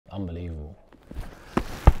Unbelievable.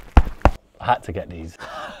 I had to get these.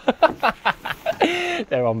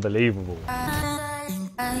 They're unbelievable.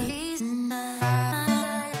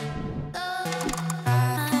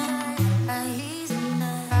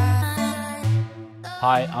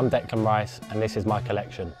 Hi, I'm Declan Rice and this is my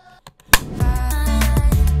collection. You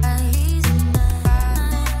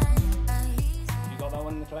got that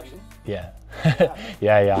one in the collection? Yeah.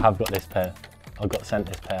 yeah, I have got this pair. I got sent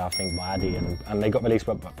this pair, I think, by Addy, and they got released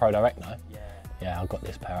by ProDirect, no? Yeah, I've got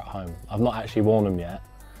this pair at home. I've not actually worn them yet,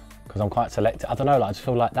 because I'm quite selective. I don't know, like, I just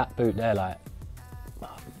feel like that boot there, like,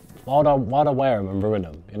 why'd I wear them and ruin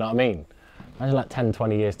them, you know what I mean? Imagine like 10,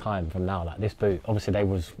 20 years time from now, like this boot, obviously they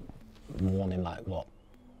was worn in like, what,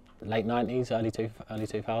 late 90s, early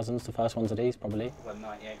 2000s, the first ones of these, probably? Well,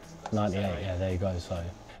 98. 98, yeah, there you go, so.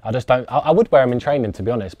 I just don't, I would wear them in training, to be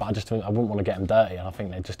honest, but I just think I wouldn't want to get them dirty, and I think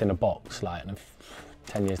they're just in a box, like in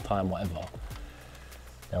 10 years time, whatever,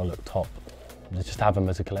 they'll look top. Just have them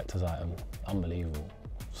as a collector's item, unbelievable.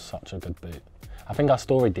 Such a good boot. I think I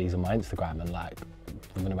storied these on my Instagram, and like,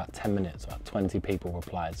 within about 10 minutes, about 20 people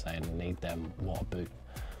replied saying, need them, what a boot.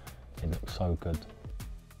 They look so good.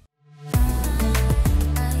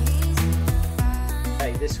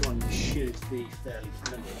 Hey, this one you should be fairly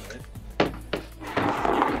familiar with.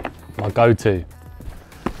 My go-to.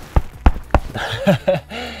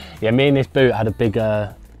 Yeah, me and this boot had a big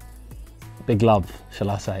love, shall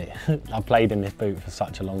I say. I played in this boot for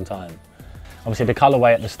such a long time. Obviously the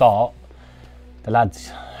colourway at the start, the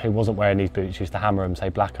lads who wasn't wearing these boots used to hammer them, say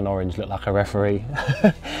black and orange, look like a referee.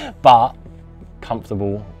 But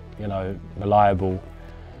comfortable, you know, reliable.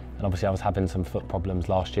 And obviously I was having some foot problems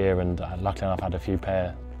last year, and luckily enough I had a few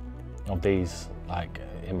pair of these like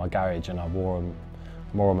in my garage, and I wore them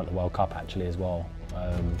at the World Cup actually as well.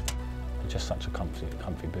 Just such a comfy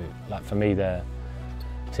boot. Like for me there,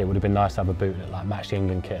 see, it would have been nice to have a boot that like matched the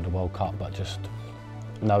England kit at the World Cup, but just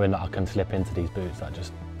knowing that I can slip into these boots, that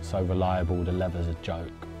just so reliable, the leather's a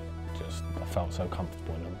joke. Just, I felt so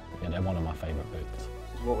comfortable in them. Yeah, they're one of my favourite boots.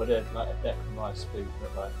 What would a Declan Rice boot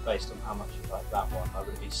look like based on how much you like that one? Like,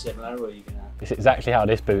 would it be similar, or are you gonna? It's exactly how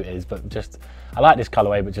this boot is, but just I like this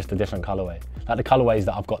colourway, but just a different colourway. Like the colourways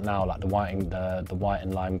that I've got now, like the white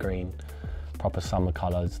and lime green, proper summer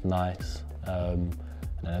colours, nice. And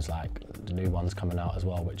then there's like the new ones coming out as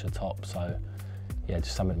well, which are top. So yeah,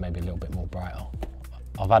 just something maybe a little bit more brighter.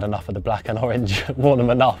 I've had enough of the black and orange, worn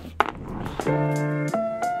them enough.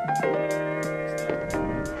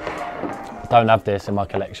 Don't have this in my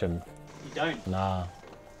collection. You don't? Nah.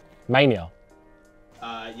 Mania?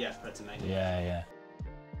 Yeah, Predator Mania.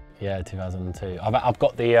 Yeah, 2002. I've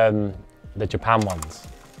got the Japan ones,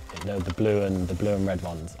 the blue and red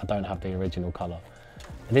ones. I don't have the original colour.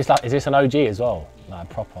 Is this an OG as well? Like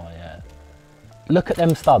proper, yeah. Look at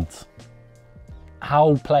them studs.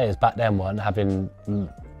 How players back then weren't having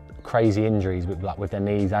crazy injuries with their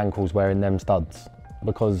knees, ankles, wearing them studs,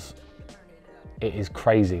 because it is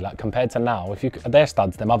crazy. Like compared to now, if they're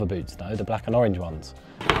studs, them other boots, no, the black and orange ones.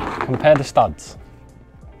 Compare the studs.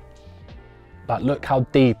 Like look how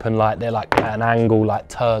deep and like they're like at an angle, like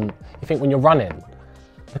turn. You think when you're running,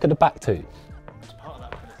 look at the back two.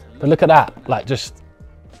 But look at that, like just,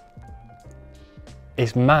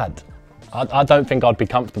 it's mad. I don't think I'd be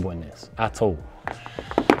comfortable in this at all.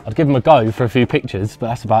 I'd give them a go for a few pictures, but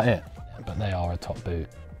that's about it. But they are a top boot.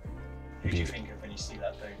 Who do you think of when you see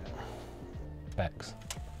that boot? Becks.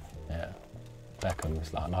 Yeah. Beckham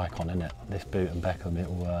is like an icon, isn't it? This boot and Beckham,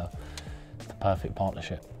 it's the perfect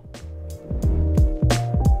partnership.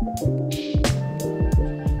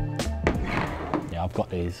 Yeah, I've got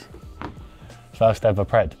these. First ever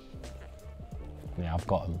Pred. Yeah, I've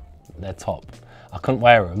got them. They're top. I couldn't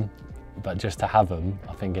wear them, but just to have them,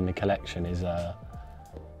 I think in the collection is, I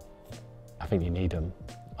think you need them.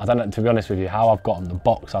 I don't know, to be honest with you, how I've got them, the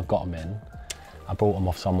box I've got them in, I bought them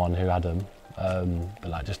off someone who had them, but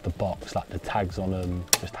like just the box, like the tags on them,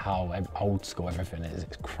 just how old school everything is,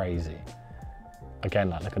 it's crazy. Again,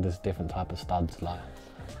 like look at this different type of studs, like,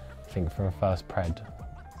 I think for a first Pred,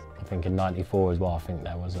 I think in '94 as well, I think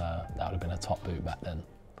that would have been a top boot back then.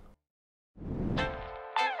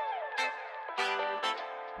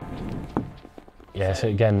 Yeah, so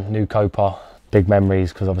again, new Copa, big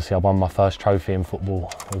memories, because obviously I won my first trophy in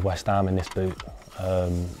football with West Ham in this boot.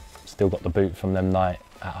 Still got the boot from them night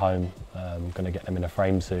at home. Going to get them in a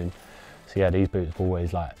frame soon. So yeah, these boots will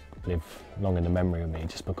always like live long in the memory of me,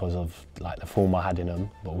 just because of like the form I had in them,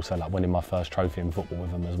 but also like winning my first trophy in football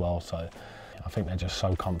with them as well. So I think they're just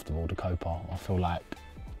so comfortable, the Copa. I feel like,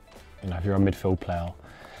 you know, if you're a midfield player,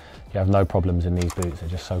 you have no problems in these boots. They're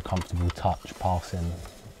just so comfortable, touch, passing,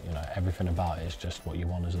 you know, everything about it is just what you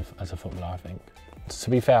want as a footballer, I think. To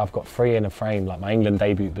be fair, I've got 3 in a frame, like my England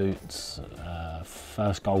debut boots,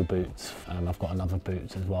 first goal boots, and I've got another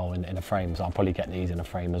boots as well in a frame, so I'll probably get these in a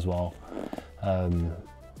frame as well.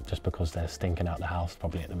 Just because they're stinking out the house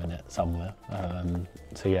probably at the minute somewhere.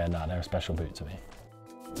 So yeah, no, they're a special boot to me.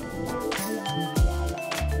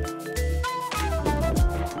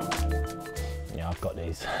 Yeah, I've got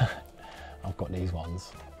these. I've got these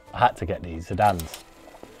ones. I had to get these, Zidane's.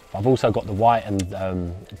 I've also got the white and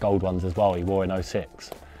gold ones as well. He wore in 06.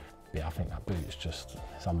 Yeah, I think that boot is just,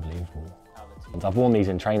 it's unbelievable. I've worn these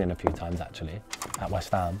in training a few times actually, at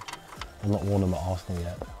West Ham. I've not worn them at Arsenal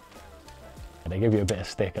yet. They give you a bit of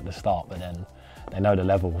stick at the start, but then they know the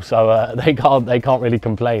level, so they can't really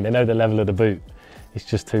complain. They know the level of the boot. It's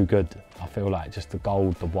just too good. I feel like just the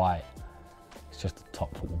gold, the white, it's just a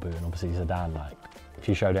top football boot. And obviously Zidane, like, if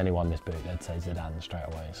you showed anyone this boot, they'd say Zidane straight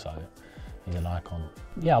away, so he's an icon.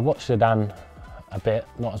 Yeah, I watched Zidane a bit,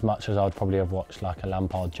 not as much as I'd probably have watched like a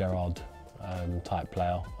Lampard, Gerrard type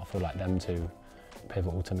player. I feel like them two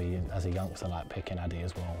pivotal to me as a youngster, like picking Addy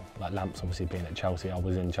as well. Like Lamps obviously being at Chelsea, I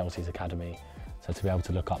was in Chelsea's academy, so to be able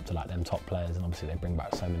to look up to like them top players, and obviously they bring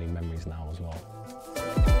back so many memories now as well.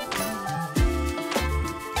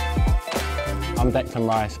 I'm Declan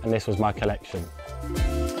Rice, and this was my collection.